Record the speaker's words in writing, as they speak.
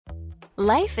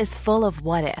Life is full of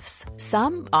what-ifs.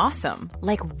 Some awesome,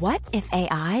 like what if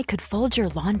AI could fold your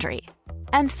laundry?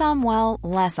 And some, well,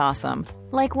 less awesome,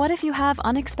 like what if you have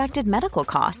unexpected medical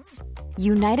costs?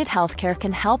 United Healthcare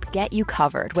can help get you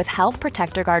covered with Health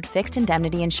Protector Guard fixed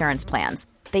indemnity insurance plans.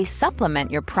 They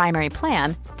supplement your primary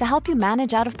plan to help you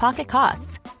manage out-of-pocket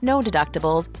costs. No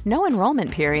deductibles, no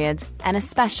enrollment periods, and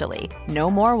especially no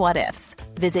more what-ifs.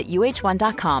 Visit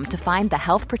uh1.com to find the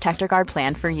Health Protector Guard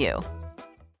plan for you.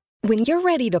 When you're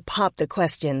ready to pop the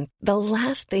question, the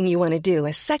last thing you want to do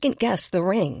is second-guess the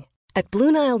ring. At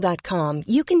BlueNile.com,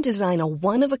 you can design a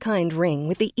one-of-a-kind ring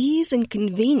with the ease and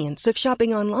convenience of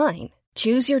shopping online.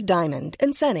 Choose your diamond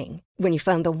and setting. When you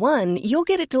find the one, you'll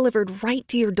get it delivered right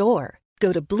to your door.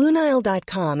 Go to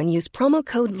BlueNile.com and use promo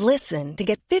code LISTEN to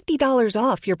get $50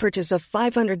 off your purchase of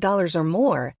 $500 or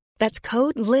more. That's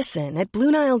code LISTEN at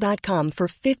BlueNile.com for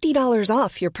 $50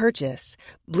 off your purchase.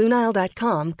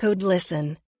 BlueNile.com, code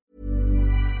LISTEN.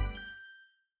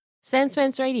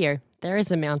 Sandspence Radio. There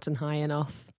is a mountain high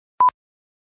enough.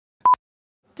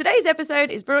 Today's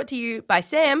episode is brought to you by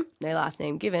Sam, no last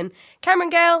name given, Cameron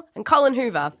Gale, and Colin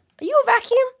Hoover. Are you a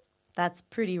vacuum? That's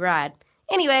pretty rad.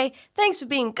 Anyway, thanks for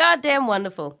being goddamn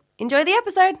wonderful. Enjoy the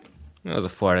episode. That was a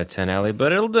 4 out of 10, Ali,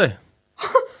 but it'll do. I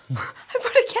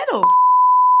brought a kettle.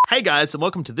 Hey guys, and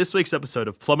welcome to this week's episode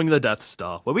of Plumbing the Death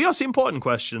Star, where we ask important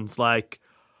questions like,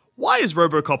 why is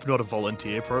RoboCop not a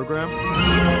volunteer program?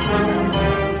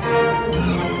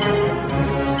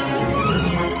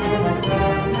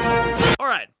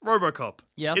 Alright, RoboCop.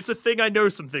 Yes. It's a thing I know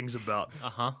some things about.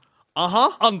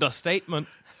 Uh-huh. Understatement.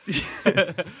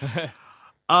 Yeah,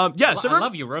 so I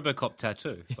love your RoboCop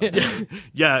tattoo.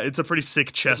 yeah, it's a pretty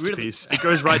sick chest piece. It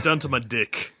goes right down to my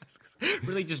dick.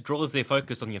 Really just draws their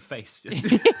focus on your face.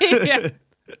 Yeah.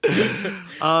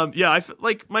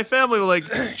 Like my family were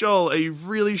like, Joel, are you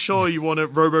really sure you want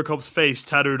RoboCop's face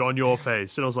tattooed on your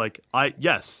face? And I was like,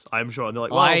 yes, I'm sure. And they're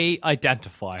like, well, I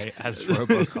identify as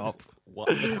RoboCop. Well,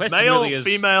 the question male, really is,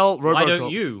 female, RoboCop. why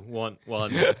don't you want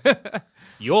one?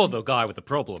 You're the guy with the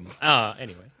problem.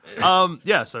 Anyway.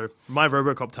 So my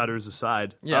RoboCop tattoos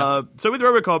aside. Yeah. So with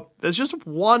RoboCop, there's just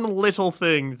one little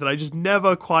thing that I just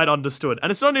never quite understood.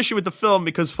 And it's not an issue with the film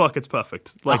because fuck, it's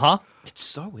perfect. Like, It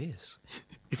so is.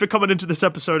 if you're coming into this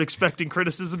episode expecting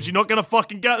criticisms, you're not gonna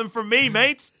fucking get them from me,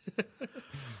 mate.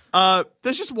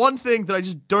 There's just one thing that I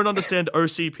just don't understand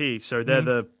OCP. So they're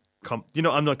the... I'm not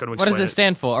going to explain What does it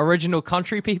stand for? Original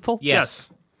Country People?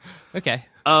 Yes. Okay.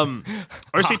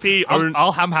 OCP own...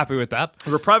 I'm happy with that.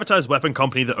 We're a privatized weapon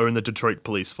company that own the Detroit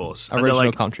police force. And Original they're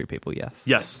like, Country People, yes.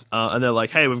 yes. And they're like,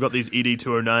 hey, we've got these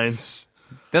ED-209s.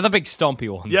 They're the big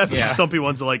stompy ones. Yeah, big stumpy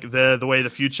ones are like, they're the way of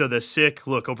the future. They're sick.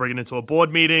 Look, I'll bring it into a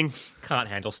board meeting. Can't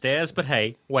handle stairs, but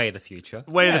hey, way of the future.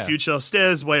 Way of Yeah. the future.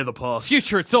 Stairs, way of the past.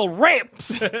 Future, it's all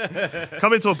ramps!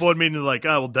 Come into a board meeting and they're like,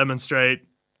 we'll demonstrate.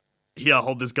 Here,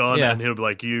 hold this gun. Yeah. And he'll be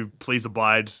like, you please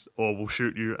abide or we'll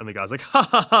shoot you. And the guy's like, ha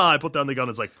ha ha. I put down the gun.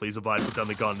 It's like, please abide, put down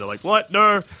the gun. They're like, what?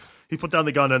 No. He put down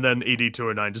the gun and then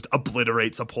ED-209 just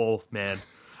obliterates a poor man.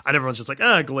 And everyone's just like,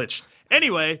 glitch.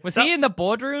 Anyway. Was he in the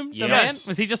boardroom, the man? Yes.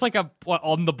 Was he just like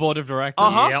on the board of directors?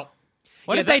 Uh-huh. Yep.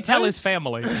 What Yeah, did they tell those- his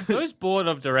family? Those board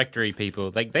of directory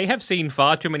people, like they have seen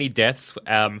far too many deaths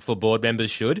for board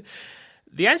members should.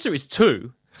 The answer is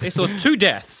 2. They saw 2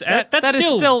 deaths. That's that is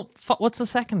still what's the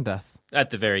second death? at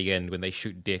the very end when they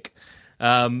shoot Dick.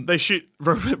 They shoot...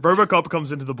 RoboCop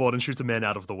comes into the board and shoots a man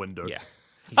out of the window. Yeah.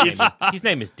 His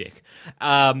name is Dick.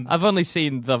 I've only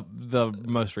seen the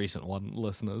most recent one,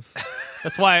 listeners.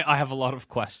 That's why I have a lot of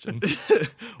questions.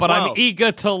 But Wow. I'm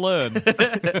eager to learn.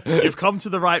 You've come to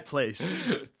the right place.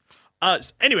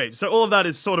 Anyway, so all of that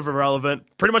is sort of irrelevant.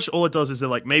 Pretty much all it does is they're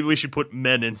like, maybe we should put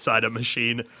men inside a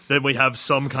machine, then we have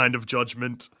some kind of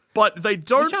judgment. But they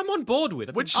don't... Which I'm on board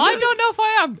with. Which- I don't know if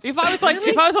I am. If I was like,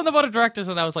 if I was on the board of directors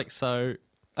and I was like, so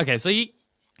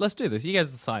let's do this. You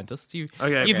guys are scientists. You've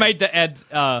made the Ed.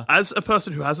 As a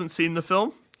person who hasn't seen the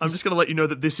film, I'm just going to let you know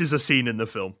that this is a scene in the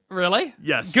film. Really?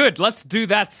 Yes. Good. Let's do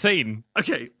that scene.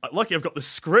 Okay, lucky I've got the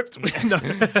script. No.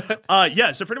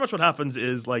 So pretty much what happens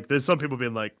is, like, there's some people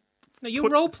being like, No, you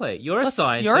role play. You're a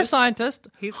scientist. You're a scientist.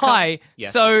 He's Hi.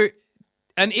 Yes. So,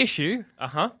 an issue,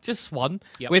 just one,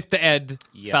 Yep. with the Ed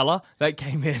fella that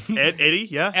came in. Eddie,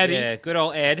 yeah? Eddie. Yeah, good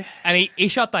old Ed. And he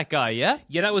shot that guy, yeah?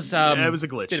 Yeah, that was it was a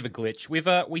glitch. Bit of a glitch.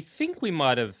 We think we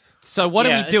might have. So what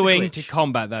Yeah, are we it's a doing glitch. to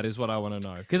combat that is what I want to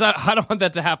know. Because I don't want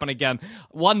that to happen again.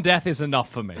 One death is enough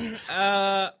for me.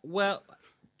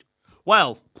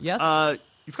 Well, Yes?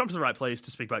 You've come to the right place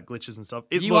to speak about glitches and stuff.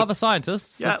 You are the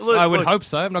scientists. Yeah, That's- I would look. hope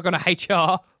so. I'm not going to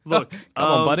HR. Look, Come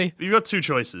on, buddy. You've got 2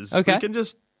 choices. Okay. We can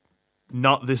just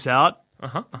nut this out.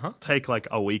 Take like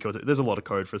a week or 2. There's a lot of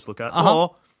code for us to look at.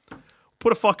 Or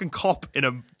put a fucking cop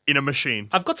in a machine.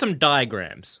 I've got some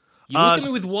diagrams. You look at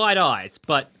me with wide eyes,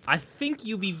 but I think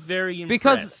you'll be very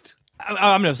impressed. Because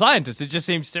I'm no scientist. It just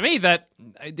seems to me that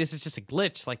this is just a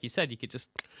glitch. Like you said, you could just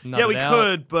nut we it out.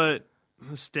 could, but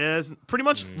the stairs. Pretty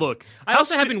much. Look, I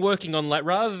also have been working on, like,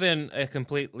 rather than a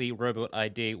completely robot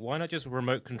ID, why not just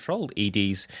remote controlled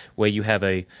EDs where you have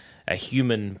a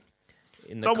human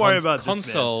in the Don't worry about this, man.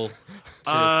 console?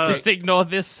 Just ignore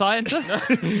this scientist.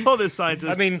 all this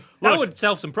scientists. I mean, that would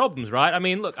solve some problems, right? I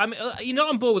mean, look, you're not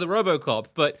on board with a RoboCop,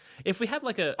 but if we have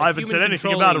like a I haven't said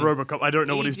anything about a RoboCop. I don't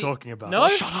know what he's ED talking about. No?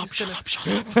 Shut up.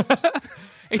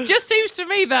 It just seems to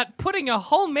me that putting a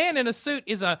whole man in a suit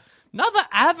is another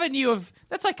avenue of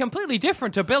that's like completely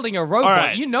different to building a robot. All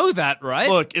right. You know that, right?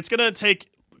 Look, it's gonna take.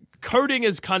 Coding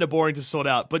is kind of boring to sort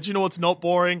out, but you know what's not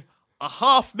boring? A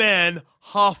half man,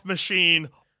 half machine,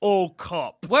 all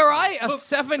cop. Were I a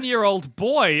 7-year-old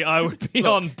boy, I would be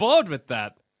on board with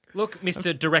that. Look,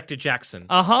 Mr. Director Jackson.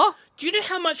 Uh-huh. Do you know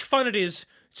how much fun it is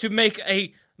to make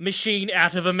a machine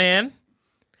out of a man?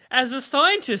 As a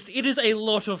scientist, it is a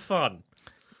lot of fun.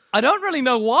 I don't really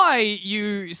know why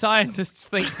you scientists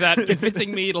think that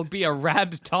convincing me it'll be a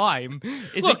rad time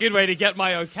is a good way to get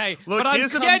my okay. Look, but I'm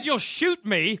here's scared you'll shoot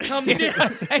me if I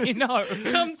say no.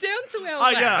 Come down to our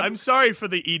lab. Yeah, I'm sorry for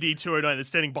the ED-209 that's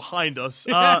standing behind us.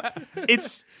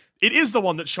 It is the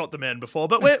one that shot the man before,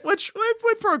 but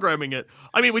we're programming it.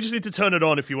 I mean, we just need to turn it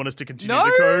on if you want us to continue No,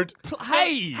 the code.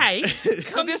 Hey,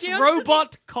 come this down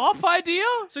robot cop idea?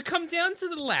 So come down to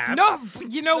the lab. No,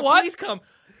 you know what? Please come.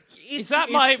 Is that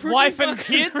my wife and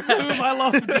kids whom I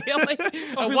love dearly?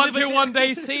 I want to one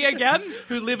day see again?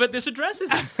 Who live at this address?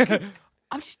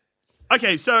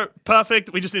 Okay, so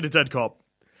perfect. We just need a dead cop.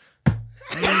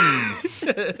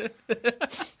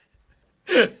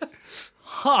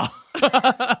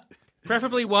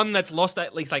 Preferably one that's lost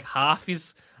at least like half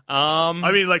his arm.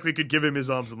 I mean, like, we could give him his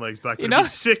arms and legs back, but You it'd know- be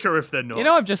sicker if they're not. You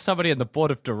know, I'm just somebody on the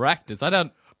board of directors. I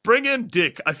don't Bring in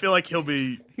Dick. I feel like he'll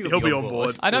be on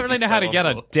board. I don't Would really be know how so to get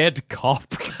on a board. dead cop,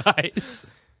 guys.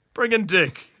 Bring in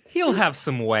Dick. He'll have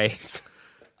some ways.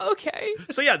 Okay.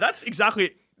 So yeah, that's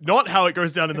exactly not how it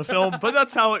goes down in the film, but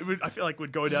that's how it would. I feel like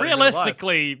would go down.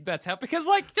 Realistically, that's how because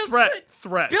like just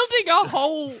threats. building a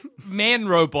whole man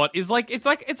robot is like it's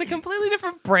a completely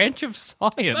different branch of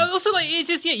science. But also, like, it's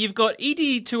just, you've got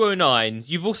ED-209,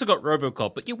 you've also got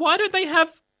RoboCop, but why don't they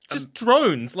have just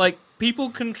drones, like people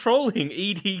controlling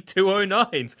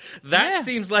ED-209s? That Yeah.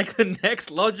 seems like the next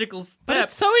logical step. But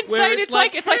it's so where insane.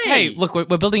 It's like, hey, look, we're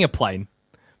building a plane,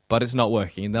 but it's not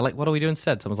working. And they're like, what do we do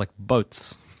instead? Someone's like,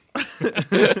 boats.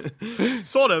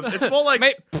 Sort of. It's more like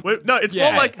more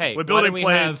like hey, we're why building don't we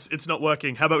planes. It's not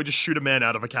working. How about we just shoot a man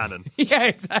out of a cannon? Yeah,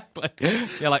 exactly.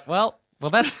 You're like, well,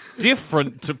 that's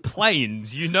different to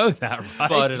planes. You know that, right?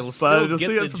 But it'll still get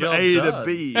the from job A done. to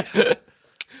B.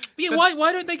 Yeah,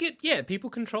 why don't they get people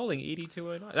controlling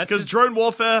ED-209? Because drone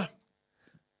warfare,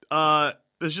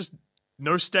 there's just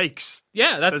no stakes.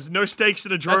 Yeah, There's no stakes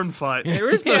in a drone fight. there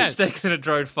is no Yeah. stakes in a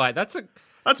drone fight.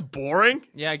 That's boring.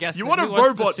 Yeah, I guess You want who a wants to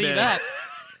robot see man.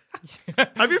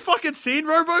 that? Have you fucking seen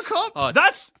RoboCop? Oh,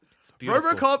 That's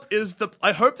beautiful. RoboCop is the.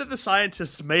 I hope that the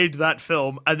scientists made that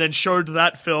film and then showed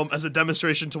that film as a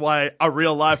demonstration to why a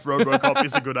real life RoboCop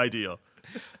is a good idea.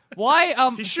 Why?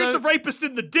 He shoots a rapist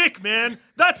in the dick, man.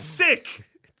 That's sick.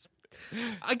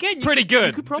 Again, Pretty good.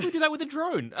 You could probably do that with a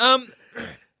drone.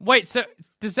 Wait, so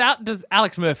does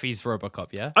Alex Murphy's RoboCop?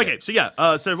 Yeah. Okay, so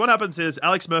yeah. So what happens is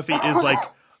Alex Murphy is like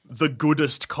the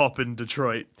goodest cop in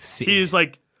Detroit. Sick. He is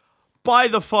like by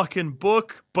the fucking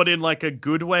book, but in like a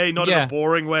good way, not in Yeah. a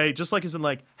boring way. Just like as in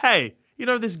like, hey, you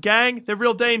know this gang? They're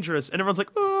real dangerous, and everyone's like,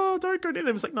 oh, don't go near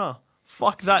them. It's like, nah,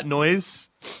 fuck that noise.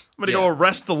 I'm gonna go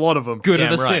arrest the lot of them. Good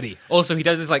Damn of the right. city. Also, he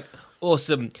does this like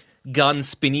awesome gun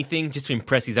spinny thing just to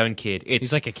impress his own kid. It's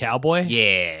He's like a cowboy.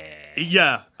 yeah.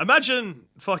 Yeah, imagine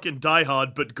fucking Die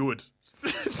Hard, but good.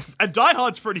 And Die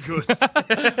Hard's pretty good.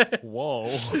 Whoa.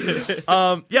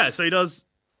 Yeah, so he does.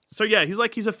 So yeah,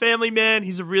 he's a family man.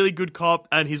 He's a really good cop,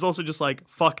 and he's also just like,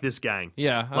 fuck this gang.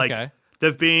 Yeah. Like, Okay.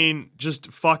 they've been just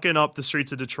fucking up the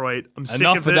streets of Detroit. I'm sick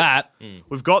Enough of of it. that.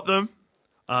 We've got them.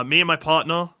 Me and my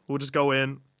partner will just go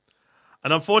in.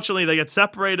 And unfortunately, they get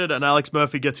separated, and Alex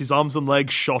Murphy gets his arms and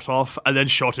legs shot off and then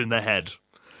shot in the head.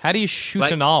 How do you shoot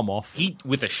Like, an arm off? He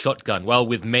with a shotgun. Well,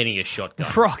 with many a shotgun.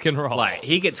 Rock and roll. Like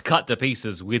he gets cut to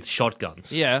pieces with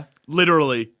shotguns. yeah.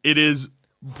 Literally, it is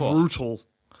brutal.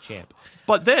 Champ.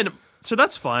 But then, so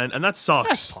that's fine, and that sucks.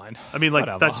 That's fine. I mean, like,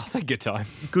 Whatever. that's It's a good time.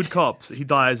 good cops. He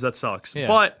dies, that sucks. Yeah.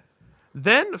 But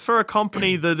then for a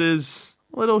company that is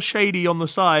a little shady on the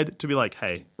side to be like,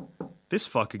 hey, this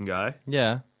fucking guy,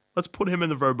 Yeah. let's put him in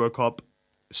the RoboCop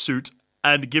suit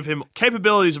and give him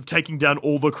capabilities of taking down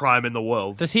all the crime in the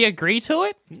world. Does he agree to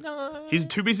it? No. He's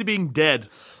too busy being dead.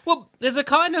 Well, there's a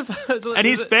kind of... And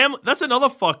his family... That's another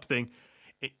fucked thing.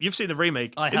 You've seen the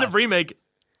remake. I In the have. remake,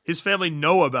 his family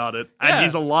know about it, and Yeah.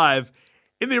 he's alive.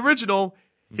 In the original,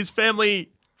 his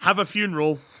family have a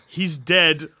funeral. He's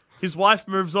dead. His wife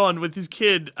moves on with his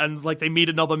kid, and like they meet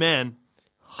another man.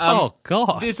 Oh,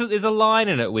 God. There's a line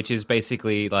in it which is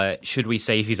basically like, should we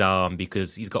save his arm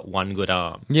because he's got one good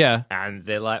arm? Yeah. And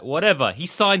they're like, whatever. He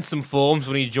signed some forms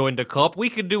when he joined a cop. We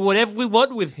can do whatever we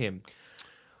want with him.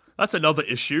 That's another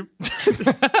issue.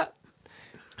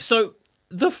 So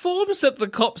the forms that the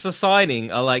cops are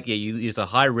signing are like, yeah, it's a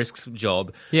high-risk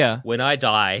job. Yeah. When I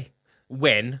die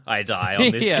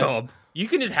on this Yeah. job, you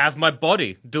can just have my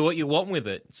body. Do what you want with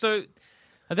it. So,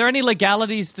 Are there any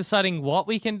legalities deciding what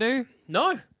we can do?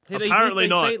 no. Apparently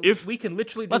not. Say, If- we can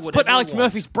literally do Let's whatever put Alex we want.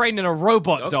 Murphy's brain in a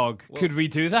robot dog. well, Could we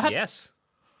do that? Yes.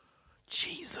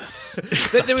 Jesus.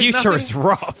 There is Future nothing- is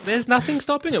rough. There's nothing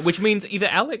stopping it, which means either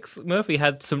Alex Murphy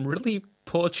had some really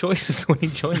poor choices when he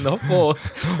joined the force,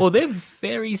 or they're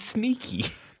very sneaky.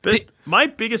 But my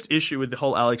biggest issue with the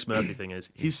whole Alex Murphy thing is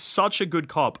he's such a good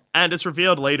cop, and it's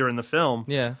revealed later in the film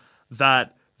Yeah.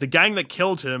 that the gang that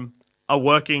killed him are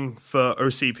working for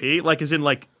OCP, like as in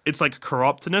like it's like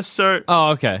corruptness. So Oh,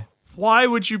 okay. why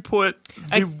would you put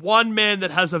the one man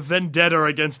that has a vendetta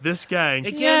against this gang?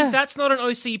 Again, Yeah. that's not an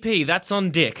OCP. That's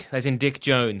on Dick, as in Dick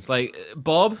Jones. Like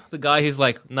Bob, the guy who's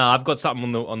like, "Nah, I've got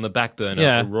something on the back burner.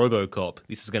 Yeah. The RoboCop.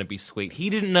 This is going to be sweet." He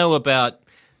didn't know about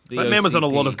the That man was on a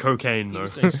lot OCP. of cocaine, He though. was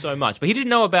doing so much, but he didn't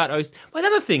know about OCP.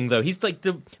 Another thing, though, he's like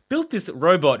built this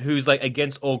robot who's like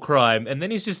against all crime, and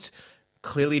then he's just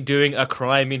clearly doing a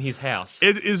crime in his house.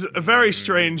 It is a very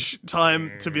strange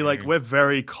time to be like, we're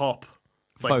very cop.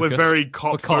 Like, we're Focused. very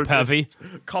cop We're cop focused. heavy.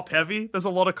 Cop heavy? There's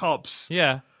a lot of cops.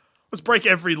 Yeah. Let's break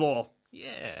every law.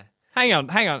 Yeah. Hang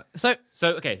on. So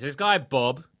So okay, so this guy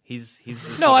Bob, he's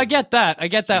no, I get that. I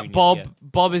get that. Junior, Bob yeah.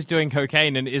 Bob is doing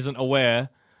cocaine and isn't aware,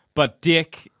 but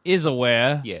Dick is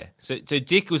aware. Yeah. So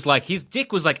Dick was like ED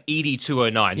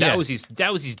 209. Yeah. That was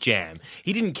his jam.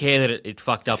 He didn't care that it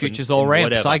fucked up. Future's and all ramps,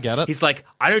 whatever. I get it. He's like,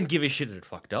 I don't give a shit that it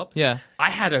fucked up. Yeah.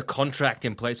 I had a contract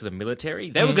in place with the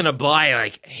military. They were going to buy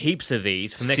like heaps of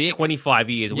these for the next Sick. 25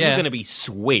 years. We Yeah. were going to be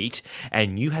sweet,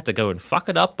 and you had to go and fuck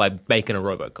it up by making a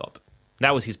RoboCop.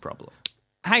 That was his problem.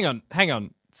 Hang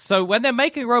on. So when they're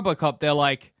making RoboCop, they're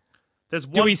like, There's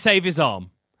do one, we save his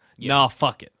arm? Nah,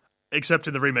 fuck it. except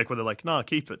in the remake where they're like, nah,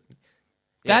 keep it.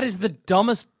 That is the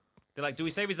dumbest. They're like, do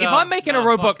we save his If arm? I'm making a Nah,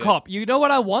 robot fuck it. cop, you know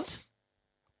what I want?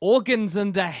 Organs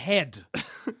and a head.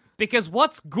 Because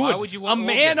what's good? Why would you want a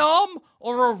man organs? arm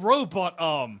or a robot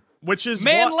arm? Which is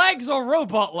Man what legs or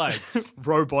robot legs?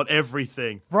 robot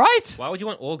everything. Right? Why would you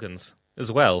want organs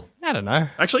as well? I don't know.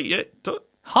 Actually, yeah,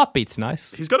 Heartbeat's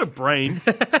nice. he's got a brain.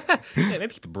 Yeah, maybe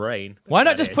keep a brain. Why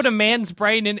not just put a man's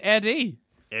brain in Eddie?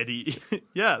 Eddie.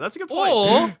 Yeah, that's a good point.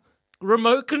 or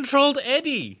remote controlled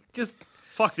Eddie? Just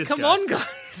Fuck this come guy. on,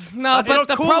 guys. No, That's but not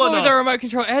the cool problem with enough. the remote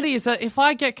control Eddie is that if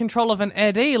I get control of an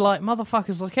Eddie, like,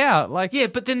 motherfuckers, look out. Like, Yeah,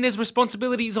 but then there's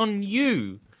responsibilities on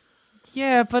you.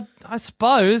 yeah, but I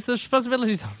suppose the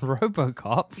responsibility's on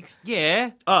RoboCop.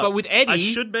 Yeah, but with Eddie, I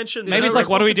should mention Maybe it's no like,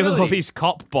 what do we do with all responsibility. these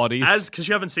cop bodies? because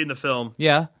you haven't seen the film.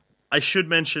 yeah. I should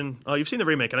mention. Oh, you've seen the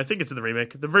remake, and I think it's in the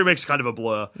remake. The remake's kind of a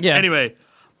blur. Yeah. Anyway,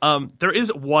 there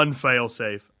is one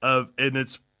failsafe and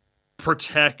it's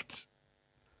protect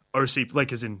OCP,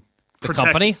 like as in protect,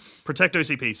 company? protect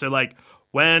OCP. So like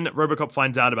when RoboCop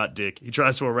finds out about Dick, he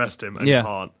tries to arrest him and Yeah. he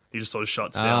can't. He just sort of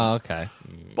shuts Oh, down. okay.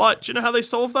 But do you know how they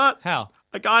solve that? How?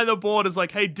 A guy on the board is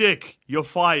like, "Hey, Dick, you're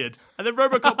fired," and then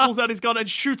RoboCop pulls out his gun and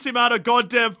shoots him out a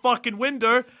goddamn fucking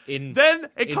window. Then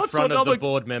it in cuts to front of another the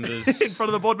board members. in front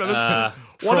of the board members.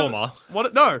 Trauma.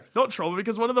 No, not trauma,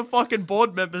 because one of the fucking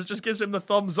board members just gives him the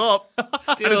thumbs up. And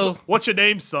Still, it's, "What's your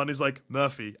name, son?" He's like,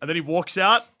 "Murphy." And then he walks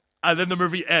out, and then the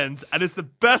movie ends, and it's the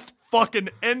best fucking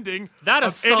ending That of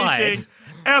aside- anything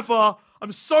ever.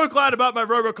 I'm so glad about my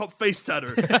RoboCop face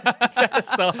tattoo.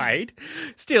 aside,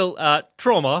 still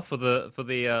trauma for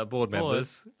the board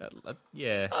members.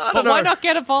 Yeah, But why not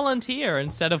get a volunteer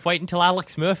instead of wait until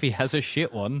Alex Murphy has a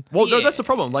shit one? Well, no, Yeah. that's the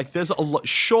problem. Like, there's a lot.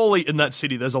 Surely in that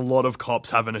city, there's a lot of cops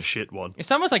having a shit one. If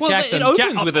someone's like well, Jackson, it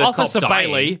opens with a Officer cop dying,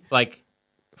 Bailey, like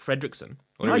Fredrickson.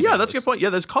 Oh, yeah, that's a good point. Yeah,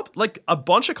 there's like a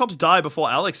bunch of cops die before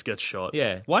Alex gets shot.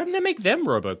 Yeah, why didn't they make them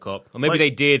RoboCop? Or maybe Like- they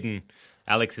did, and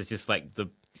Alex is just like the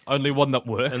only one that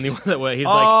worked. only one that were. He's Oh,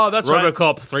 like that's right.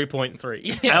 RoboCop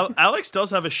 3.3. Alex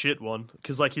does have a shit one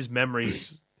because like his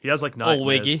memories, he has like All nightmares.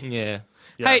 wiggy. Yeah.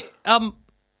 Yeah. Hey,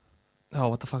 oh,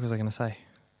 what the fuck was I going to say?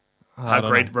 How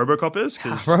great RoboCop is?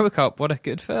 Because RoboCop, what a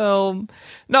good film.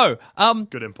 No,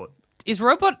 good input. Is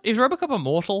RoboCop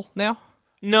immortal now?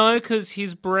 No, because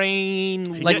his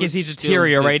brain... Is he still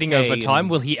deteriorating over decay time? and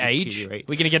Will he age? deteriorate.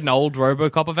 We're going to get an old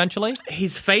RoboCop eventually?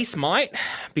 His face might,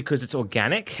 because it's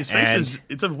organic. His face is...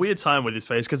 It's a weird time with his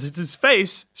face, because it's his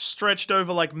face stretched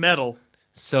over like metal.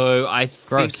 So I think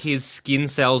Gross. his skin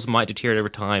cells might deteriorate over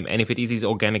time, and if it is his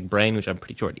organic brain, which I'm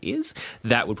pretty sure it is,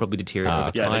 that would probably deteriorate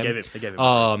over Yeah, time. they gave him.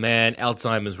 Oh man,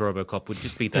 Alzheimer's RoboCop would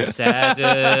just be the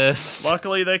saddest.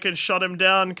 Luckily, they can shut him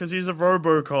down because he's a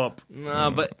RoboCop.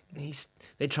 No, but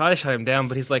they try to shut him down,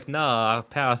 but he's like, nah, I'll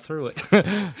power through it.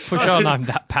 For sure, I'm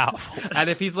that powerful. And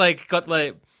if he's like got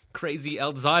like crazy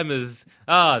Alzheimer's,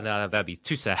 no, that'd be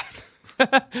too sad.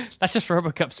 That's just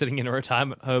RoboCop sitting in a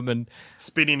retirement home and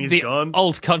Spinning his the gun.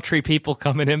 old country people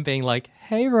coming in being like,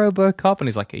 hey, RoboCop. And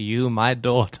he's like, are you my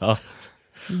daughter?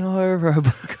 No,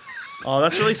 RoboCop. Oh,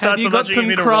 that's really sad. Have you got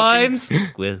some crimes?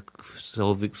 We're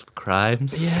solving some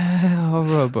crimes. Yeah,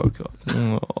 RoboCop.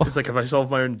 Oh. It's like, have I solved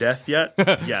my own death yet?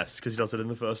 Yes, because he does it in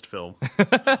the first film.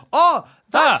 Oh,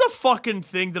 that's a fucking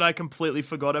thing that I completely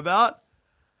forgot about.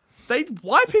 They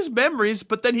wipe his memories,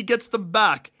 but then he gets them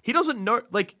back. He doesn't know,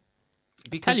 like...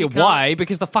 Tell you why,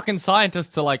 because the fucking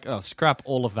scientists are like, oh, scrap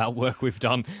all of that work we've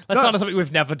done. That's not something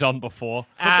we've never done before.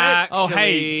 Actually, oh,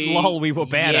 hey, lol, we were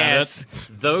bad at it.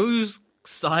 Those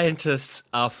scientists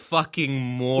are fucking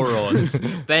morons.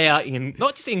 They are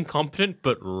not just incompetent,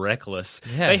 but reckless.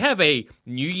 Yeah. They have a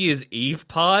New Year's Eve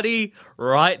party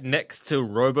right next to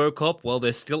RoboCop while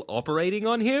they're still operating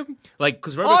on him. Like,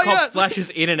 because RoboCop flashes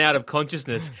in and out of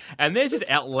consciousness, and there's just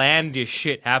outlandish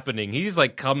shit happening. He just,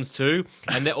 like, comes to,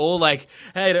 and they're all like,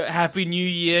 hey, Happy New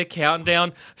Year,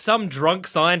 countdown. Some drunk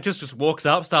scientist just walks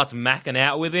up, starts macking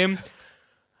out with him.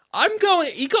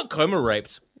 He got coma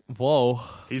raped. Whoa.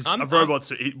 He's a robot,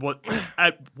 so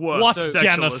at worst, What sexualist.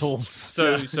 genitals?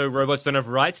 So robots don't have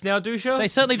rights now, Dusha? They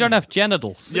certainly don't have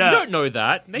genitals. Yeah. You don't know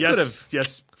that. They could have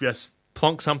Yes.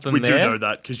 plonked something We there. do know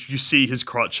that because you see his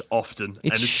crotch often.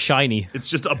 It's and shiny. it's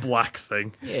just a black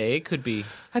thing. Yeah, it could be.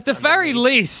 At the very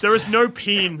least, There is no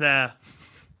peen there.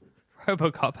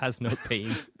 RoboCop has no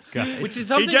peen. Guys. Which is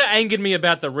something that angered me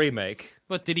about the remake.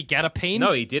 But did he get a peen?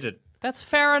 No, he didn't. That's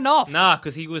fair enough. Nah,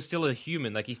 because he was still a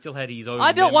human. Like, he still had his own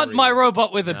I don't want memory. my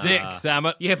robot with a dick,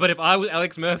 Samet. Yeah, but if I was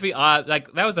Alex Murphy,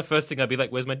 that was the first thing I'd be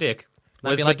like, where's my dick? I'd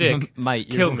Where's be my like, dick? Mate,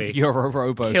 Kill me. You're a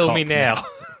RoboCop. Kill me now.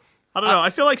 I don't know. I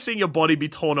feel like seeing your body be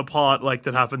torn apart like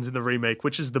that happens in the remake,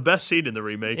 which is the best scene in the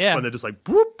remake. Yeah. When they're just like,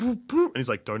 boop, boop, boop. And he's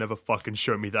like, don't ever fucking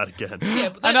show me that again. Yeah,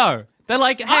 but I know. They're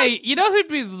like, hey, you know who'd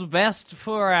be the best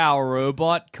for our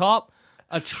robot cop?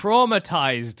 A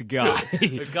traumatized guy.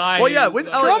 the guy. Well, yeah, with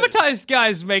Alex, Traumatized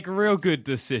guys make real good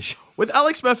decisions. with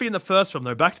Alex Murphy in the first film,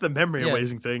 though, back to the memory Yeah.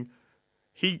 erasing thing,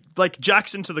 he like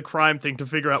jacks into the crime thing to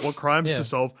figure out what crimes Yeah. to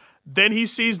solve. Then he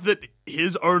sees that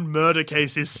his own murder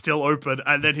case is still open,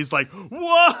 and then he's like,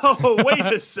 whoa, wait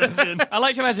a second. I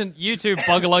like to imagine you two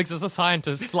buggerlugs as a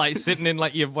scientist, like sitting in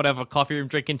like your whatever coffee room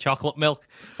drinking chocolate milk.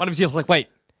 One of you's like, wait,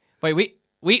 we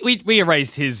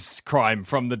erased his crime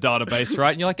from the database,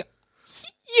 right? And you're like,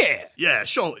 yeah, Yeah,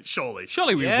 surely.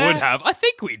 surely we Yeah. would have. I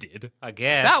think we did. I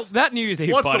guess. That New Year's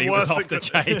Eve What's the party was worst off the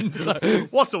that chain. So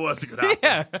What's the worst that could happen?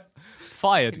 yeah,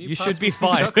 fired. You pass should be me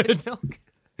some chocolate fired.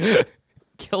 milk?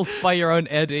 Killed by your own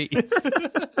Eddies.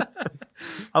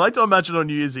 I like to imagine on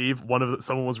New Year's Eve,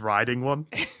 someone was riding one.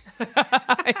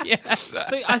 Yeah.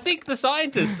 So I think the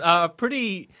scientists are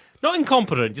pretty, not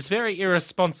incompetent, just very They're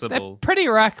irresponsible. pretty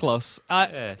reckless.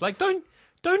 Yeah. Like, don't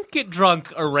get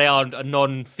drunk around a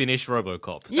non-finished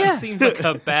RoboCop. Yeah. That seems like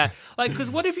a bad... Like, because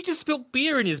what if you just spilt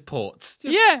beer in his ports?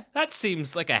 Yeah. That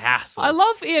seems like a hassle. I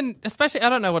love especially, I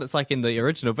don't know what it's like in the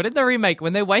original, but in the remake,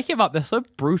 when they wake him up, they're so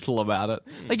brutal about it.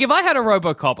 Like, if I had a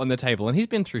RoboCop on the table and he's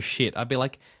been through shit, I'd be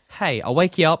like, hey, I'll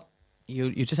wake you up.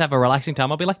 You just have a relaxing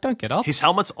time. I'll be like, don't get up. His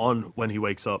helmet's on when he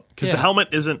wakes up. Because Yeah. the helmet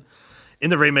isn't... In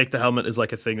the remake, the helmet is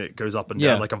like a thing that goes up and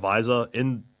down Yeah. like a visor.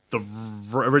 In the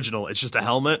original, it's just a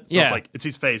helmet. So Yeah. it's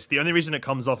his face. The only reason it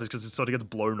comes off is because it sort of gets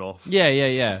blown off.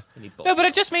 Yeah. No, but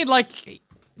it just means, like,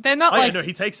 they're not Oh, like... yeah, no,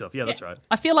 he takes off. Yeah, that's right.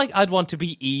 I feel like I'd want to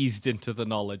be eased into the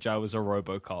knowledge I was a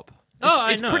RoboCop.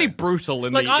 I It's know. pretty brutal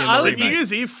in Like, the I would New remake.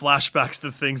 Year's Eve flashbacks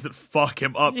to things that fuck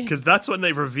him up because that's when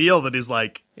they reveal that he's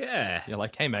like, Yeah. You're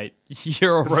like, hey, mate,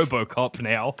 you're a RoboCop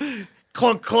now.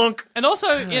 clunk, clunk. And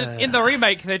also, in the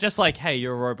remake, they're just like, hey,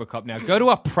 you're a RoboCop now. Go to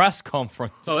a press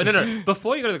conference. Oh, no.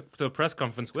 Before you go to a press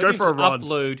conference, we're Go going for a to run.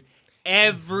 upload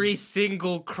every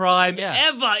single crime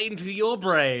ever into your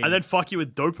brain. And then fuck you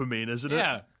with dopamine, isn't it?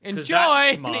 Yeah. 'Cause Enjoy. that's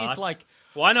And smart. he's like,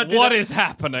 Why not do what that? is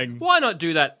happening? Why not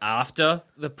do that after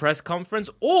the press conference,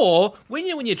 or when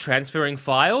you're transferring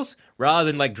files, rather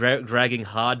than like dragging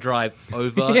hard drive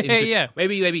over? Yeah, into, yeah.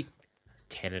 Maybe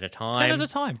 10 at a time. 10 at a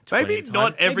time. 20 Maybe at a time.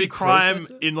 not every Maybe crime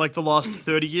process it. in like the last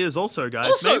 30 years also, guys.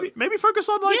 Also- maybe focus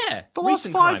on like the last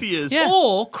recent 5 crime. years.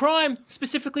 Or crime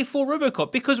specifically for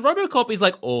RoboCop, because RoboCop is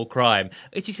like all crime.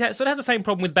 It just sort of has the same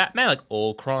problem with Batman, like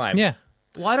all crime. Yeah.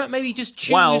 Why don't maybe just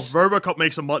choose... Wow, RoboCop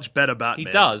makes a much better Batman.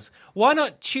 He does. Why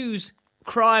not choose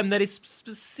crime that is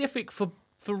specific for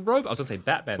Robo? I was going to say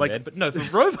Batman Like- then, but no, for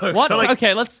RoboCop. What? So, like,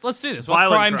 okay, let's do this. What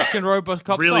violent crimes crime. can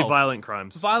RoboCop Really solve? violent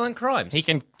crimes. Violent crimes. He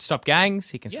can stop gangs.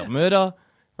 He can stop Yeah. murder.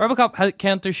 RoboCop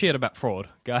can't do shit about fraud,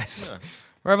 guys.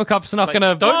 RoboCop's not Like,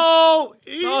 gonna. don't- Oh,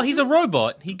 Oh, he's a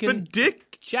robot. He can But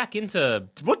Dick, jack into...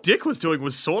 what Dick was doing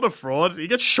was sort of fraud. He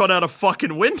gets shot out a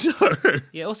fucking window.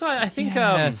 Yeah, also, I think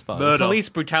Yeah, I suppose. Murder. police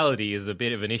brutality is a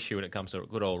bit of an issue when it comes to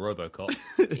good old RoboCop.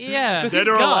 Yeah. Dead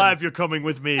or gun. alive, you're coming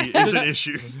with me is an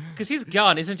issue. Because his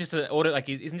gun isn't just an order, like,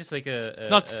 isn't just like a... It's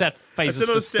not set phases It's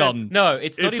for not set- stun. No,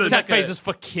 it's not It's even a- Set like phases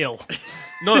for kill.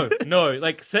 No,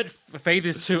 like set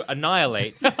phases to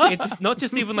annihilate. It's not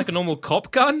just even like a normal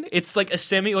cop gun. It's like a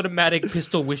semi-automatic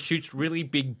pistol which shoots really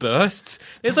big bursts.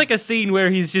 There's like a scene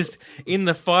where he's just in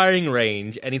the firing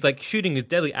range and he's like shooting with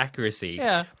deadly accuracy.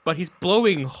 Yeah. But he's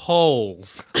blowing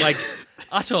holes, like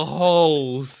utter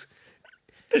holes.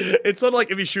 It's not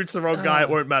like if he shoots the wrong guy, it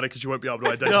won't matter because you won't be able to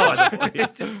identify No, the body.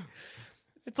 it's just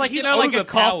It's like, He's like a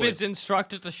cop overpowered. is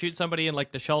instructed to shoot somebody in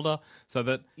like the shoulder so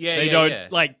that Yeah, they yeah, don't yeah.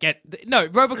 like get. No,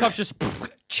 RoboCop's just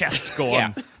chest gone.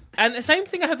 yeah. And the same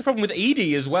thing I have the problem with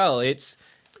Edie as well.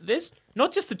 There's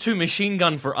not just the two machine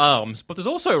gun for arms, but there's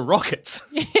also rockets.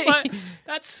 Like,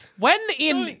 that's When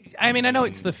in, I mean, I know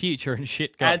it's the future and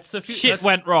shit got, It's the fu- shit that's-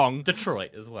 went wrong.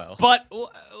 Detroit as well. But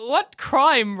what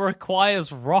crime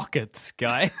requires rockets,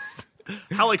 guys?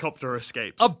 Helicopter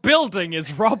escapes. A building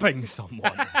is robbing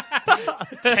someone.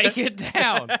 Take it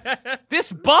down.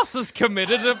 This boss has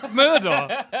committed a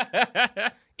murder.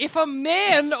 If a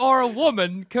man or a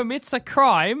woman commits a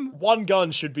crime, One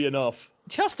gun should be enough.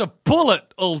 just a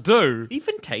bullet will do.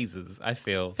 Even tasers, I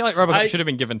feel. I feel like RoboCop should have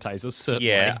been given tasers, certainly.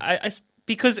 Yeah,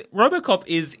 because RoboCop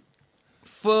is,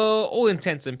 for all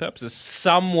intents and purposes,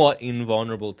 somewhat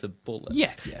invulnerable to bullets.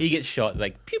 Yeah. He gets shot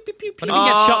like pew pew pew pew. But if he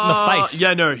gets shot in the face,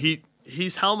 Yeah, no,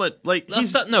 his helmet, like,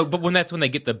 he's... No, but that's when they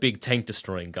get the big tank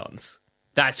destroying guns.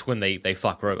 That's when they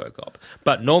fuck RoboCop.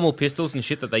 But normal pistols and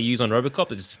shit that they use on RoboCop,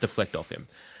 they just deflect off him.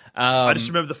 I just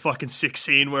remember the fucking sick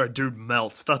scene where a dude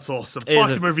melts. That's awesome. It is Fuck,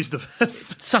 the movie's the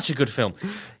best. Such a good film.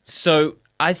 So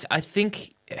I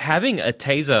think having a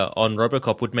taser on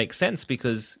RoboCop would make sense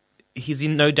because he's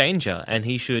in no danger and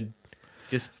he should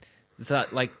just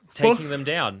start like taking them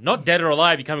down. Not dead or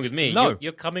alive. You're coming with me. No.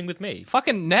 You're coming with me.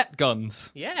 fucking net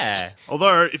guns. Yeah.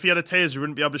 Although, if he had a taser, you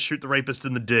wouldn't be able to shoot the rapist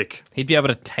in the dick. He'd be able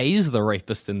to tase the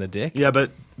rapist in the dick. Yeah, but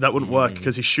that wouldn't work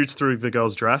because he shoots through the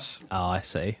girl's dress. Oh, I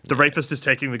see. The rapist is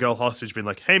taking the girl hostage, being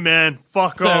like, hey man,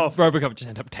 fuck So off. RoboCop just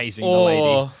end up tasing the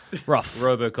Or lady. Rough.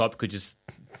 RoboCop could just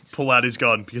Pull out his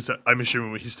gun because I'm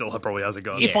assuming he still probably has a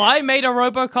gun. If I made a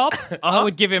RoboCop, I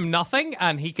would give him nothing,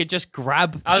 and he could just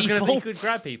grab people. I was going to say he could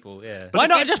grab people. Yeah. Why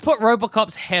not just put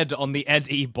RoboCop's head on the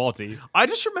Eddie body? I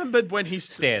just remembered when he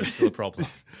Stairs still a problem.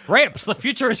 Ramps. The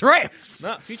future is ramps.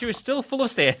 No, future is still full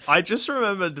of stairs. I just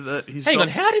remembered that he's Hang on,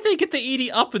 how did they get the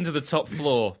Edie up into the top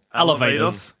floor?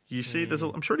 Elevators. You see,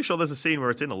 I'm pretty sure there's a scene where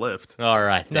it's in a lift. All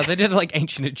right. No, they did it like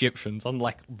ancient Egyptians on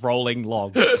like rolling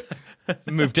logs.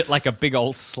 Moved it like a big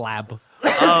old slab.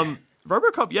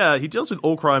 RoboCop, yeah, he deals with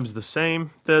all crimes the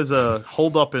same. There's a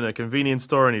hold up in a convenience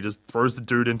store, and he just throws the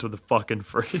dude into the fucking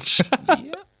fridge.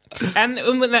 And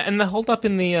the hold up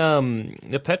in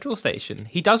the petrol station,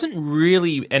 he doesn't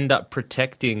really end up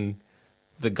protecting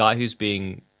the guy who's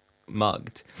being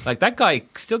mugged. Like that guy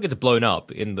still gets blown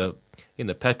up in the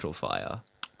petrol fire,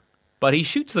 but he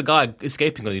shoots the guy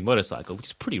escaping on his motorcycle, which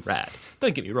is pretty rad.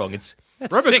 Don't get me wrong, it's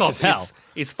That's sick as hell.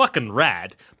 is fucking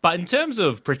rad. But in terms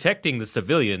of protecting the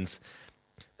civilians,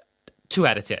 2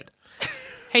 out of 10.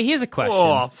 Hey, here's a question.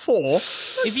 Oh, 4.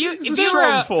 If you It's a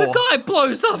strong 4. The guy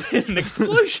blows up in an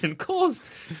explosion caused,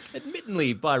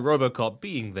 admittedly, by RoboCop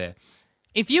being there.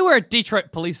 if you were a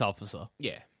Detroit police officer,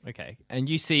 Yeah. okay, and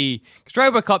you see, because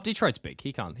RoboCop, Detroit's big,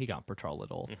 he can't patrol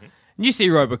at all. And you see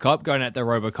RoboCop going out there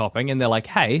RoboCopping, and they're like,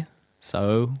 hey,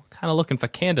 so kind of looking for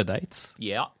candidates.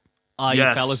 Yeah. Are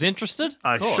Yes. you fellas interested?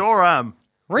 I course. sure am.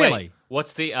 Really? Wait,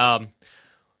 what's the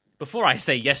before I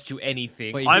say yes to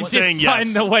anything, Wait, I'm you did saying sign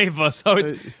yes. the waiver, so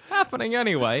it's happening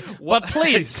anyway. But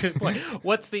please,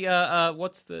 what's the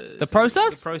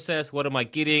process? The process. What am I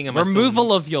getting? Am I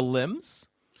removal of your limbs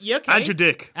Yeah, okay. And your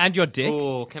dick. and your dick.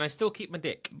 Oh, can I still keep my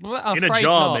dick? In a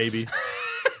jar, maybe.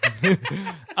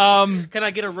 Can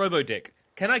I get a robo dick?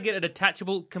 can I get a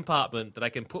detachable compartment that I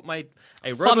can put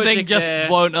a robo Funding dick just there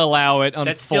won't allow it,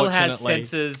 that still has unfortunately.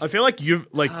 sensors? I feel like you've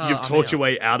talked out. your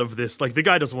way out of this. Like the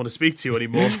guy doesn't want to speak to you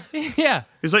anymore. Yeah.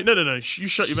 He's like, no, you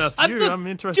shut your mouth. I'm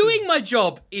interested. Doing my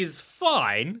job is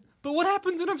fine, but what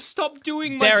happens when I've stopped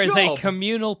doing my job? There is a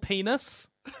communal penis.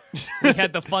 We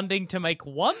had the funding to make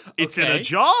one. It's in Okay. a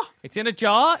jar. It's in a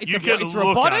jar. It's You can it's look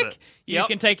robotic. at it. You Yep.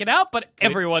 can take it out, but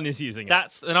everyone is using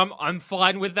it. And I'm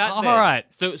fine with that. All then. right.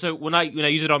 So when I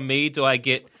use it on me, I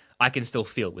can still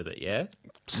feel with it, yeah?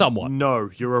 Somewhat. No,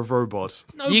 you're a robot.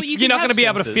 No, You're not going to be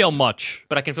able to feel much.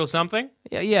 But I can feel something.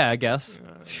 Yeah, I guess.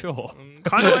 Sure.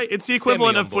 Kind of like it's the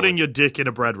equivalent on of putting board. your dick in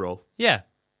a bread roll. Yeah.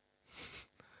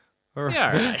 Yeah, all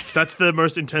right. That's the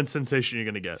most intense sensation you're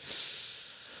gonna get.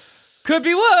 Could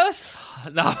be worse.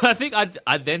 No, I think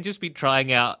I'd then just be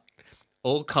trying out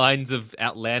all kinds of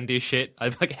outlandish shit.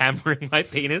 I'm like hammering my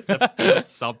penis to feel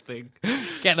something.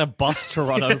 Getting a bus to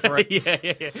run over it.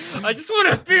 Yeah. I just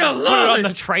want to feel Put it on alive.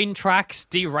 the train tracks,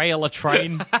 derail a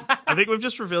train. I think we've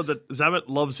just revealed that Zamet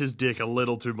loves his dick a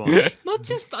little too much. Not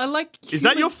just I like. Is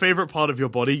that your favorite part of your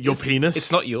body? Your penis?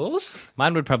 It's not yours.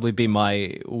 Mine would probably be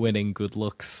my winning good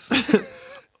looks.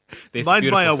 This Mine's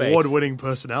my beautiful face. award-winning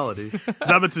personality.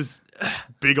 Zamet's is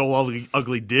big old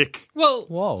ugly dick. Well,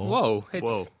 Whoa.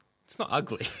 It's not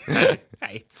ugly. Hey,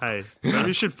 it's Hey, maybe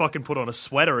you should fucking put on a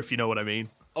sweater if you know what I mean.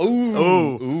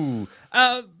 Ooh.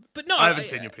 But no, I haven't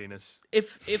seen your penis.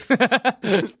 If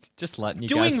Just letting you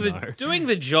guys know. doing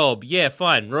the job, yeah,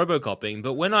 fine, RoboCopping.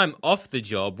 But when I'm off the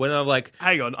job, when I'm like,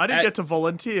 Hang on, I didn't get to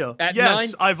volunteer. at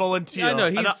Yes, 9 I volunteer. Yeah, I know,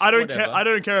 And he's- I don't care. whatever. I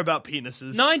don't care about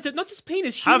penises. not just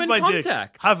penis, Have human my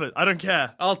contact. dick. Have it. I don't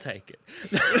care. I'll take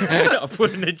it. I'll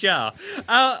put it in a jar.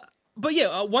 But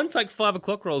yeah, once like 5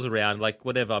 o'clock rolls around, like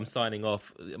whatever, I'm signing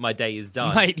off. My day is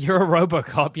done. Mate, you're a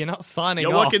RoboCop. You're not signing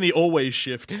You're off. working the always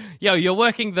shift. Yo, you're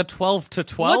working the 12 to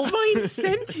 12. What's my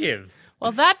incentive?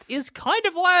 Well, that is kind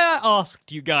of why I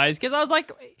asked you guys, because I was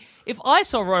like, if I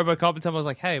saw RoboCop and someone was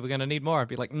like, hey, we're going to need more, I'd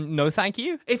be like, no, thank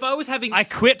you. If I was having, I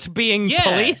quit being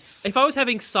police. If I was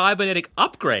having cybernetic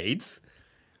upgrades,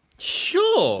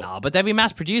 sure. No, but they'd be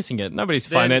mass producing it. Nobody's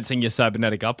financing your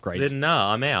cybernetic upgrades. Then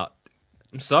nah, I'm out.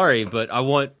 I'm sorry, but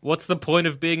what's the point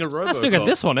of being a RoboCop? I still get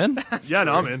this one in. Yeah,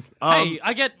 no, I'm in. Hey,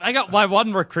 I got my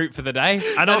one recruit for the day.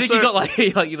 and I also, think you got like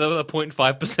the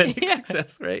 0.5%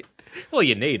 success rate. Well,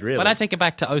 you need really. When I take it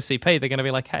back to OCP, they're going to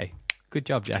be like, hey, good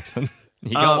job, Jackson.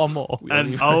 You got one more.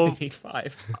 and you need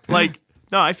 5. like,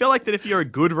 no, I feel like that if you're a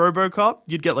good RoboCop,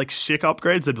 you'd get like sick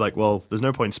upgrades. They'd be like, well, there's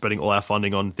no point in spending all our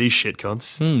funding on these shit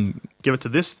cunts. Give it to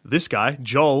this guy,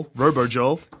 Joel, Robo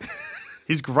Joel.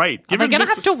 He's great. Are they going to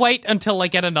have to wait until they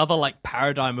get another like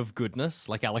paradigm of goodness,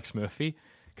 like Alex Murphy?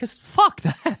 Because fuck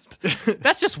that.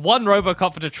 That's just one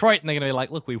RoboCop for Detroit, and they're going to be like,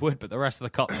 look, we would, but the rest of the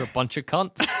cops are a bunch of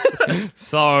cunts.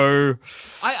 So...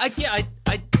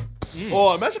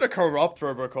 Oh, imagine a corrupt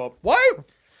RoboCop. Why?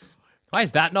 Why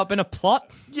has that not been a plot?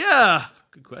 Yeah.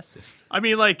 Good question. I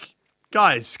mean, like,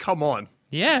 guys, come on.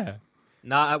 Yeah.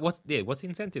 Nah, what's the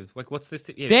incentive? Like, what's this?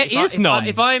 There is none.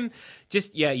 If I'm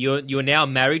just you're now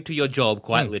married to your job,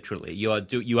 quite literally. You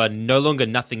are no longer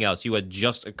nothing else. You are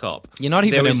just a cop. You're not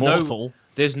even There is immortal.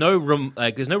 There's no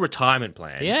retirement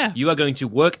plan. Yeah. You are going to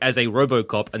work as a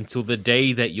RoboCop until the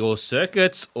day that your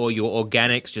circuits or your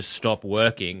organics just stop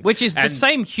working. Which is the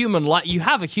same human life. You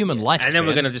have a human lifespan. And then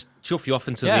we're going to just chuff you off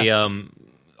into Yeah. the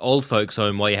old folks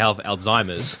home while you have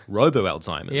Alzheimer's,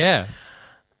 Robo-Alzheimer's. Yeah.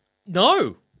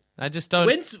 No. I just don't...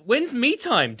 When's me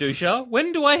time, Dusha?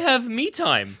 When do I have me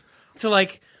time to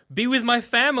like be with my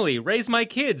family, raise my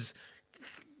kids,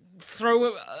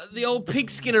 throw the old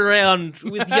pigskin around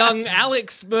with young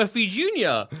Alex Murphy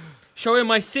Jr., show him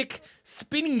my sick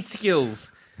spinning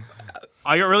skills?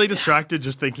 I got really distracted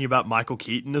just thinking about Michael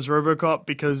Keaton as RoboCop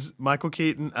because Michael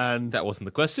Keaton and... That wasn't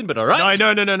the question, but all right.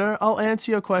 No. I'll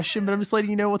answer your question, but I'm just letting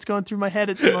you know what's going through my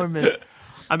head at the moment.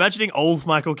 I'm imagining old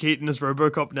Michael Keaton as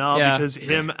RoboCop now Yeah. because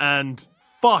him and...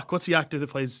 Fuck, what's the actor that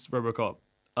plays RoboCop?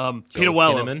 Peter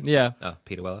Weller. Kinnaman? Yeah. Oh,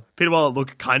 Peter Weller. Peter Weller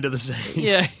look kind of the same.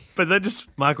 Yeah. But then just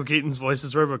Michael Keaton's voice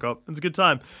as RoboCop. It's a good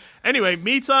time. Anyway,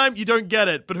 me time, you don't get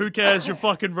it, but who cares? You're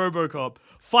fucking RoboCop.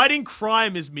 Fighting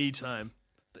crime is me time.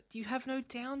 But you have no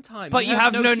downtime. But you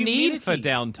have no need for humanity.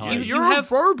 downtime. You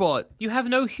have a robot. You have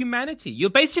no humanity. You're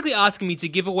basically asking me to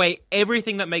give away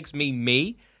everything that makes me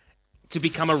me to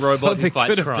become a robot For who the fights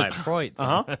good of crime. Detroit.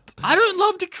 Uh-huh. I don't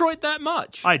love Detroit that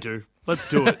much. I do. Let's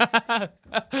do it.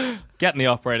 Get in the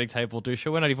operating table,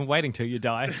 Dusha. We're not even waiting till you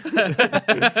die.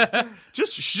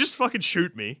 just fucking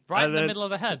shoot me. Right And in the then- middle of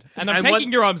the head. And I'm And taking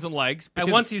one- your arms and legs. And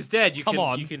because- once he's dead, you come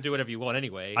on. can do whatever you want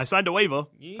anyway. I signed a waiver.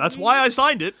 That's why I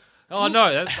signed it. Oh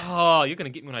no! You're gonna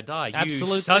get me when I die.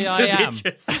 Absolutely, you sons I of am.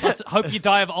 bitches. Let's hope you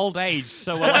die of old age.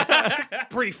 So we're like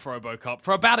brief RoboCop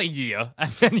for about a year,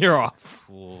 and then you're off.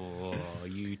 Oh,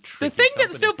 you The tricky thing that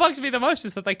company. still bugs me the most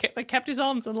is that they kept his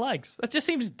arms and legs. That just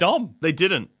seems dumb. They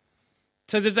didn't.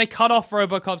 So did they cut off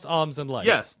RoboCop's arms and legs?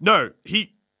 Yes. No.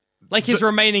 Like his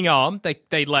remaining arm,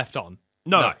 they left on.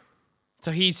 No.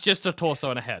 So he's just a torso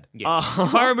and a head. Yeah.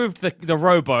 If I removed the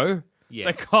Robo, Yeah.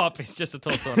 the cop is just a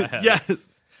torso and a head. Yes.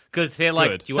 Because they're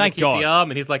like, Good. do you want Thank to keep God. the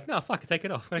arm? And he's like, no, fuck it, take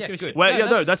it off. I don't Yeah, give a good. shit. Well, No,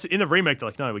 no, that's in the remake. They're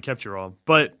like, no, we kept your arm,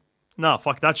 but no,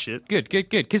 fuck that shit. Good.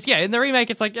 Because in the remake,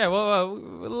 it's like, well,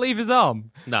 leave his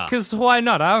arm. Nah. Because why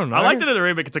not? I don't know. I like that in the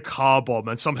remake it's a car bomb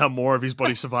and somehow more of his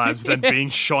body survives than being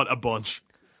shot a bunch.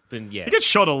 But yeah, He gets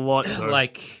shot a lot, though.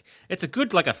 like it's a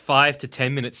good 5 to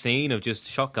 10 minute scene of just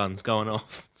shotguns going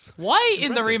off. Why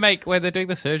in the remake where they're doing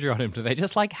the surgery on him do they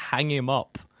just hang him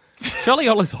up? Surely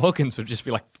all his organs would just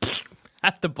be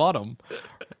at the bottom,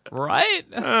 right?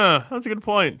 That's a good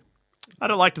point. I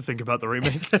don't like to think about the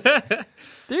remake. The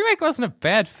remake wasn't a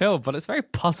bad film, but it's very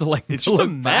puzzling. It's to just a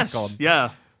look back mess. on.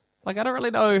 Yeah. I don't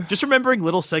really know. Just remembering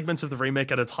little segments of the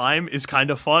remake at a time is kind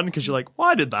of fun because you're like,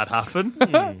 why did that happen?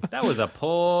 That was a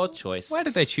poor choice. Why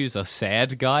did they choose a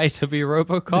sad guy to be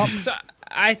RoboCop? So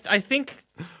I think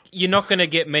you're not going to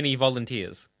get many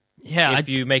volunteers Yeah, if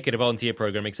you make it a volunteer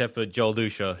program, except for Joel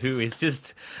Dusha, who is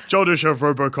just Joel Dusha of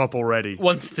RoboCop already.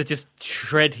 wants to just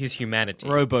shred his humanity.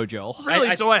 Robo Joel.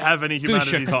 Really, do I have any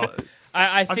humanity? Dusha cop.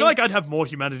 I I feel like I'd have more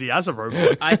humanity as a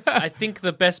robot. I think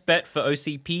the best bet for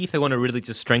OCP, if they want to really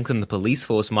just strengthen the police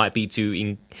force, might be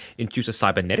to introduce a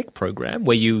cybernetic program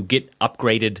where you get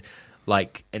upgraded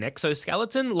like an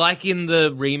exoskeleton, like in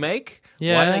the remake.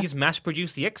 Yeah. Why don't they just mass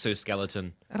produce the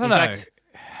exoskeleton? I don't know.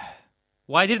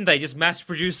 Why didn't they just mass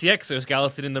produce the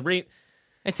exoskeleton in the remake?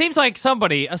 It seems like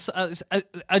somebody,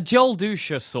 a Joel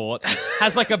Dusha sort,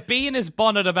 has a bee in his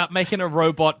bonnet about making a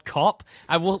robot cop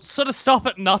and will sort of stop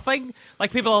at nothing.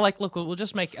 Like, people are like, look, we'll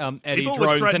just make Eddie People would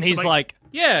drones. threaten And to he's make- like,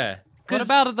 Yeah. what 'cause-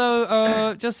 about it,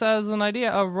 though, just as an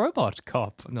idea, a robot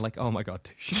cop? And they're like, oh my God,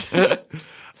 Dusha.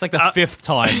 It's like the fifth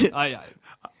time.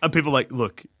 And people are like,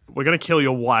 look, we're going to kill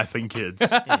your wife and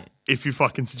kids if you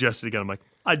fucking suggest it again. I'm like,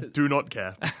 I do not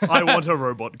care. I want a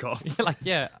robot cop. You're like,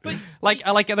 yeah. They've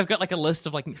got a list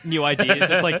of new ideas.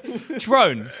 It's like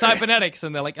drone, cybernetics,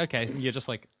 and they're like, okay, and you're just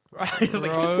like,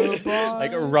 Just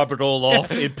like rub it all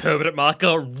off in permanent marker,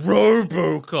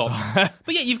 RoboCop.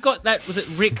 But yeah, you've got that. Was it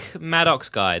Rick Maddox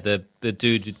guy, the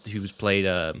dude who's played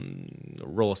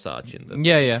Raw Sergeant?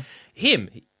 yeah. Him.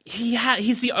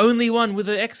 He's the only one with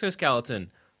an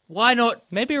exoskeleton. Why not?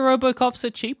 Maybe RoboCops are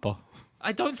cheaper.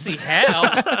 I don't see how.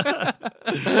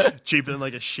 Cheaper than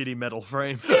a shitty metal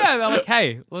frame. Yeah, they're like,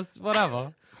 hey,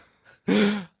 whatever.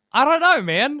 I don't know,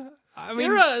 man. I mean,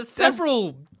 There are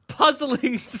several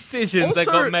puzzling decisions that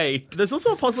got made. There's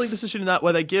also a puzzling decision in that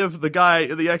where they give the guy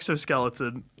in the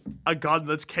exoskeleton a gun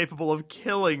that's capable of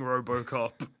killing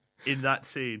RoboCop in that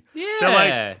scene. Yeah. They're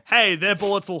like, hey, their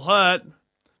bullets will hurt.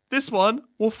 This one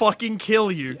will fucking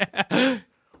kill you.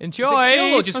 enjoy Is it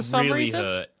kill or for just some really reason.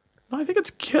 hurt? I think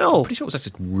it's kill. Pretty sure it was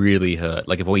just really hurt.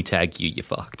 Like if we tag you, you're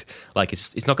fucked. Like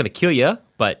it's not going to kill you,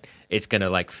 but it's going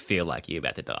to feel like you're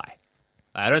about to die.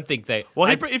 I don't think they. Well,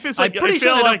 I- if it's I'm like, pretty I sure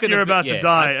feel they're not like gonna you're be- about yeah, to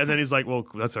die, and then he's like, well,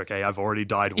 that's okay. I've already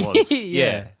died once.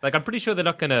 Yeah. Like I'm pretty sure they're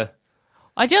not going to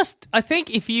I think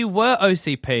if you were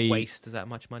OCP, waste that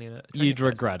much money on it. you'd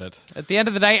regret it at the end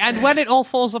of the day. And when it all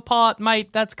falls apart,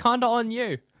 mate, that's kind of on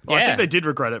you. Well, I Yeah. think they did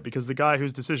regret it because the guy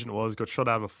whose decision it was got shot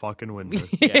out of a fucking window.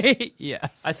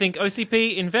 Yes. I think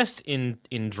OCP invest in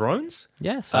drones.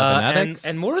 Yeah, cybernetics.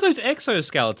 And more of those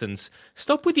exoskeletons.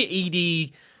 Stop with your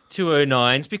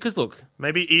ED-209s because look,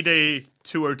 Maybe ED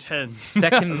 2010s.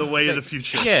 that can The way of the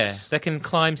future. Yeah, that can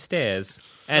climb stairs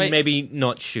and Wait. maybe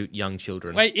not shoot young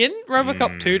children. Wait, in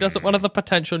RoboCop 2, doesn't one of the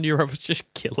potential new robots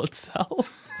just kill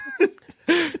itself?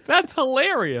 That's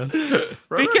hilarious.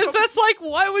 Because that's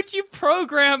why would you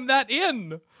program that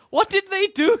in? What did they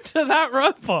do to that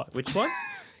robot? Which one?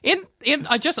 I've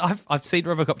seen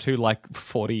RoboCop 2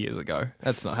 40 years ago.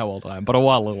 That's not how old I am, but a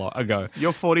while ago.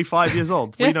 You're 45 years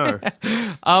old. We know.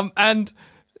 And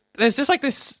there's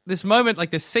just this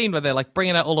moment, this scene where they're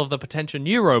bringing out all of the potential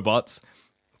new robots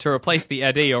to replace the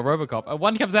Eddie or RoboCop, and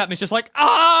one comes out and it's just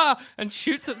and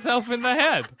shoots itself in the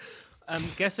head. I'm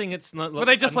guessing it's not. Were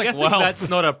they just I'm like, guessing well- that's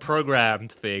not a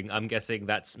programmed thing. I'm guessing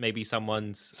that's maybe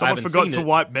someone's. I Someone haven't forgot seen to it.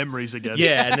 wipe memories again.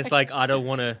 Yeah, and it's I don't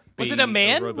want to. Was it a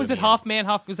man? Was it half man,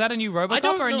 half? Was that a new RoboCop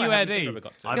don't or a know. new I haven't Eddie? seen RoboCop 2.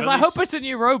 Because I've I only hope it's a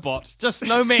new robot, just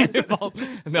no man involved.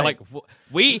 And they're like,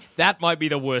 that might be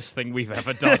the worst thing we've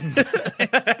ever done.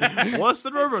 Worse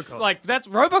than RoboCop.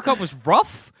 RoboCop was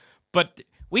rough, but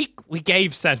We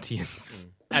gave sentience,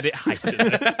 and it hated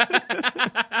it.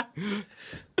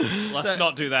 Let's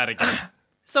not do that again.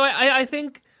 So I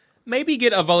think maybe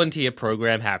get a volunteer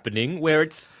program happening where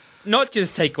it's not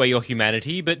just take away your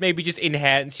humanity, but maybe just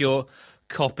enhance your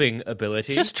copping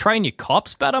ability. Just train your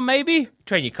cops better, maybe?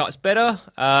 Train your cops better.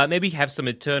 Maybe have some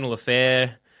internal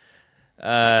affair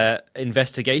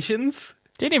investigations.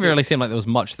 Didn't even really seem like there was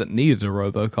much that needed a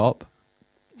RoboCop.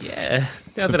 Yeah.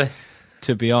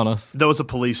 To be honest. There was a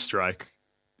police strike.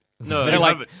 No, They're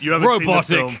like, you haven't robotic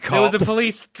seen the film there was cop. a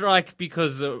police strike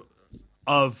because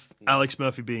of Alex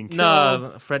Murphy being killed.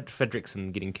 no,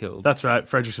 Fredrickson getting killed. That's right,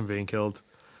 Fredrickson being killed.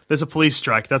 There's a police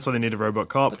strike. That's why they need a robot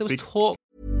cop. But there was talk.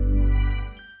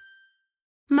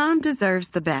 Mom deserves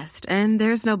the best, and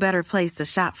there's no better place to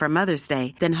shop for Mother's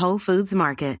Day than Whole Foods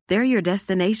Market. They're your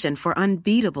destination for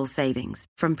unbeatable savings,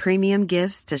 from premium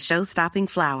gifts to show-stopping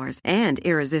flowers and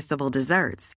irresistible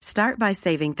desserts. Start by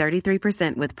saving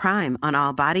 33% with Prime on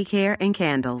all body care and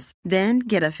candles. Then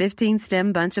get a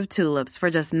 15-stem bunch of tulips for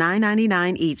just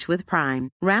 $9.99 each with Prime.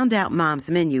 Round out Mom's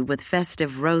menu with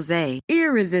festive rosé,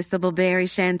 irresistible berry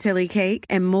chantilly cake,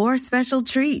 and more special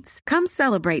treats. Come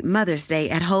celebrate Mother's Day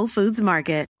at Whole Foods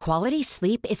Market. Quality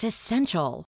sleep is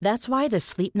essential. That's why the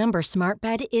Sleep Number Smart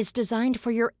Bed is designed for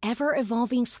your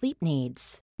ever-evolving sleep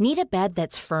needs. Need a bed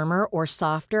that's firmer or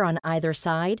softer on either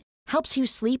side? Helps you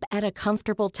sleep at a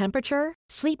comfortable temperature?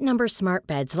 Sleep Number Smart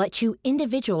Beds let you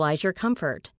individualize your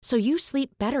comfort, so you sleep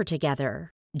better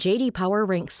together. J.D. Power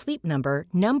ranks Sleep Number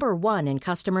number 1 in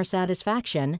customer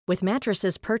satisfaction with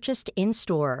mattresses purchased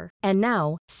in-store. And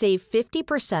now, save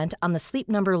 50% on the Sleep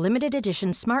Number Limited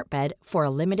Edition Smart Bed for a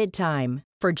limited time.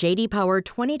 For J.D. Power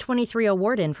 2023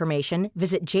 award information,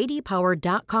 visit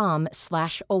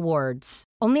jdpower.com/awards.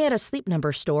 Only at a Sleep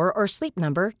Number store or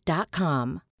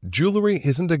sleepnumber.com. Jewelry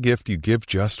isn't a gift you give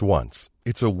just once.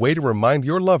 It's a way to remind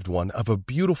your loved one of a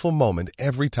beautiful moment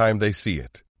every time they see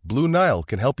it. Blue Nile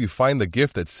can help you find the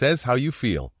gift that says how you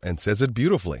feel and says it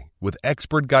beautifully, with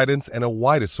expert guidance and a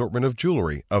wide assortment of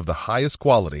jewelry of the highest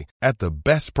quality at the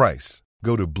best price.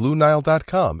 Go to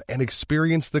BlueNile.com and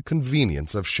experience the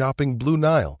convenience of shopping Blue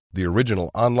Nile, the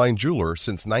original online jeweler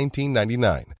since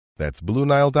 1999. That's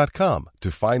BlueNile.com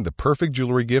to find the perfect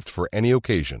jewelry gift for any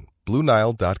occasion.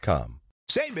 BlueNile.com.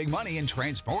 Save big money and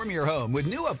transform your home with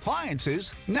new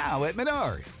appliances now at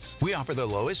Menards. We offer the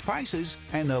lowest prices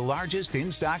and the largest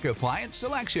in-stock appliance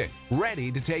selection. Ready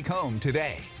to take home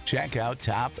today. Check out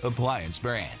top appliance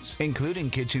brands, including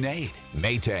KitchenAid,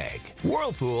 Maytag,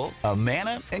 Whirlpool,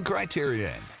 Amana, and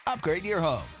Criterion. Upgrade your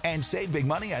home and save big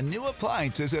money on new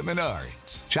appliances at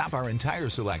Menards. Shop our entire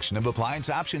selection of appliance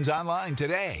options online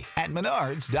today at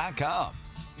Menards.com.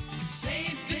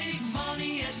 Save big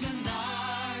money at Menards.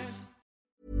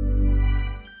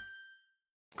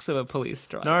 Of a police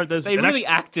strike. No, they really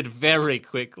acted very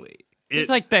quickly. It's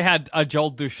like they had a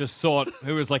Joel Dusha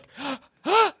who was like,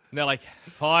 and they're like,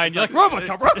 fine. You're like,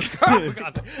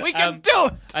 RoboCop, we can do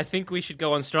it. I think we should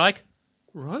go on strike.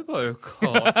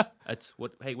 RoboCop. That's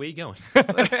what. Hey, where are you going?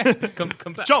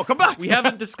 come back. Joel, come back. We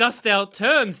haven't discussed our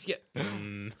terms yet.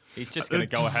 He's just going to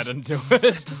go ahead and do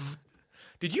it.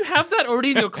 Did you have that already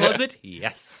in your closet?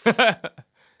 Yes.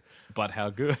 But how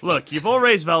good? Look, you've all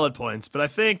raised valid points, but I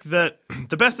think that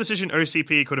the best decision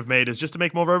OCP could have made is just to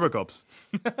make more RoboCops.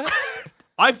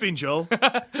 I've been Joel.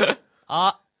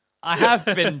 I have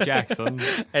been Jackson.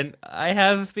 And I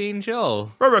have been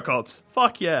Joel. RoboCops.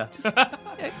 Fuck yeah.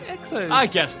 Excellent. I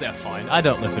guess they're fine. I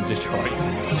don't live in Detroit.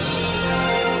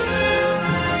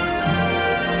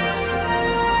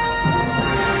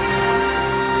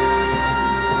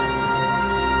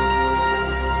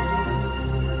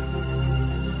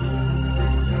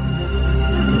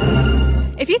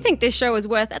 If you think this show is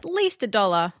worth at least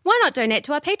 $1, why not donate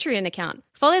to our Patreon account?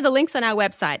 Follow the links on our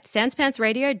website,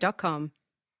 sanspantsradio.com.